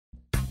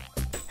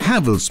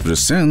Havells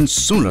presents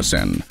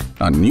Solazen,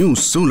 a new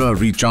solar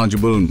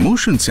rechargeable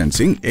motion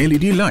sensing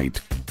LED light,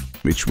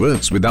 which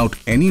works without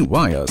any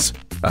wires,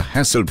 a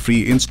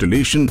hassle-free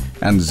installation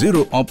and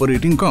zero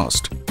operating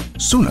cost.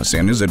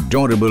 Solazen is a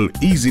durable,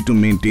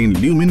 easy-to-maintain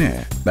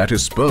luminaire that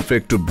is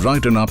perfect to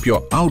brighten up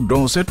your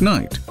outdoors at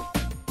night.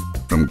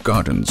 From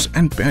gardens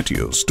and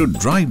patios to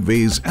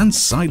driveways and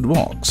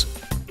sidewalks,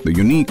 the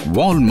unique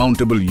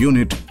wall-mountable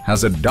unit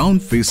has a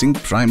down-facing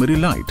primary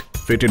light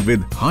fitted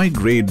with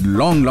high-grade,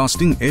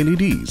 long-lasting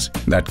LEDs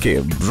that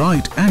give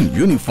bright and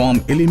uniform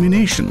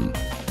illumination.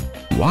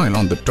 While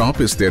on the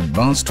top is the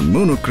advanced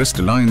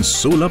monocrystalline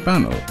solar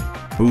panel,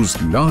 whose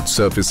large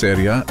surface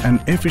area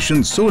and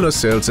efficient solar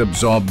cells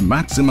absorb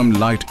maximum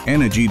light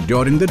energy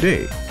during the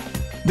day.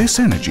 This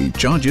energy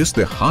charges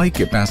the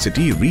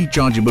high-capacity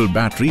rechargeable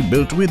battery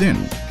built within,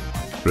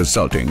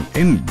 resulting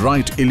in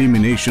bright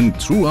illumination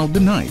throughout the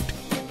night.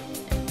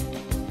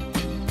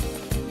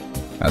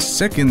 A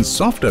second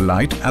softer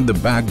light at the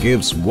back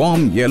gives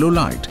warm yellow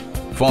light,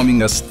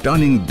 forming a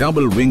stunning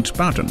double-winged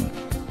pattern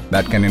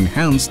that can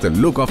enhance the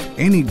look of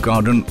any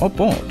garden or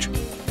porch.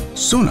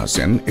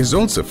 Solazen is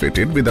also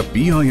fitted with a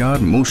PIR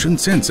motion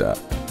sensor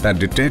that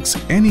detects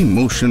any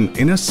motion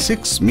in a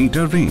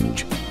 6-meter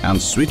range and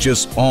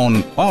switches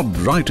on or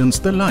brightens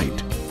the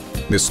light.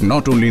 This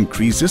not only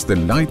increases the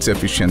light's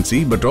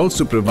efficiency but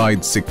also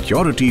provides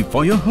security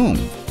for your home.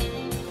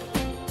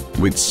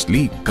 With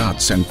sleek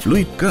cuts and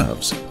fluid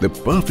curves, the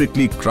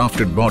perfectly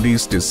crafted body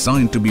is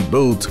designed to be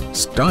both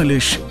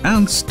stylish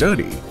and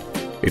sturdy.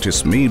 It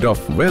is made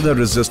of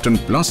weather-resistant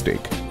plastic,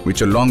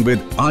 which along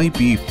with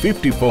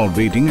IP54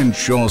 rating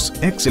ensures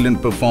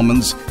excellent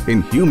performance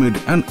in humid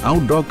and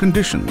outdoor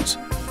conditions.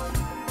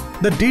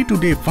 The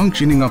day-to-day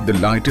functioning of the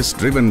light is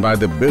driven by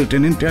the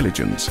built-in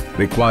intelligence,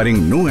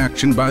 requiring no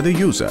action by the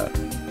user.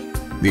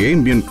 The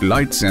ambient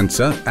light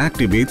sensor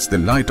activates the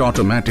light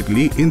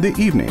automatically in the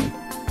evening,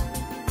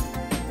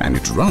 and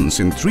it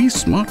runs in 3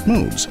 smart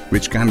modes,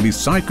 which can be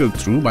cycled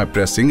through by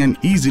pressing an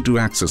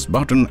easy-to-access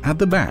button at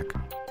the back.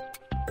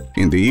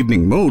 In the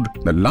evening mode,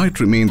 the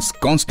light remains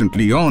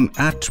constantly on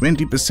at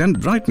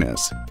 20%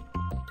 brightness.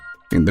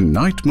 In the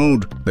night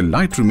mode, the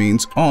light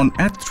remains on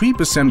at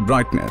 3%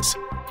 brightness,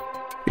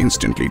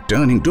 instantly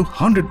turning to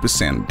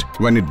 100%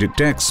 when it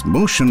detects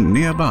motion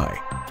nearby.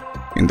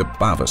 In the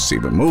power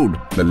saver mode,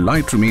 the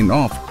light remains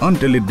off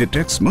until it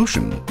detects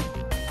motion.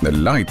 The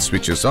light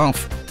switches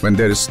off when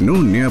there is no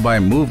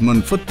nearby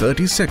movement for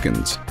 30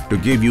 seconds to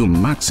give you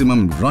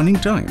maximum running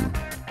time.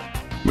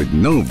 With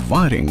no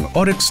wiring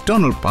or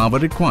external power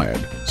required,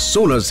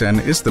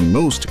 Solazen is the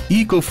most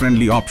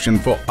eco-friendly option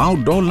for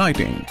outdoor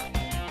lighting.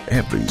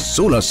 Every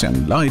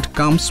Solazen light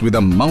comes with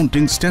a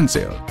mounting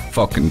stencil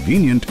for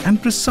convenient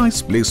and precise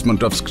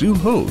placement of screw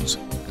holes,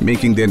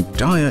 making the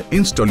entire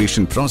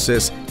installation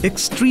process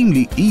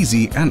extremely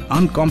easy and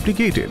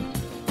uncomplicated.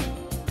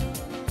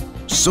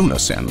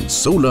 Solazen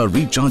Solar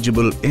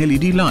Rechargeable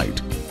LED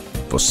Light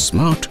for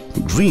smart,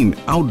 green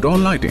outdoor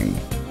lighting.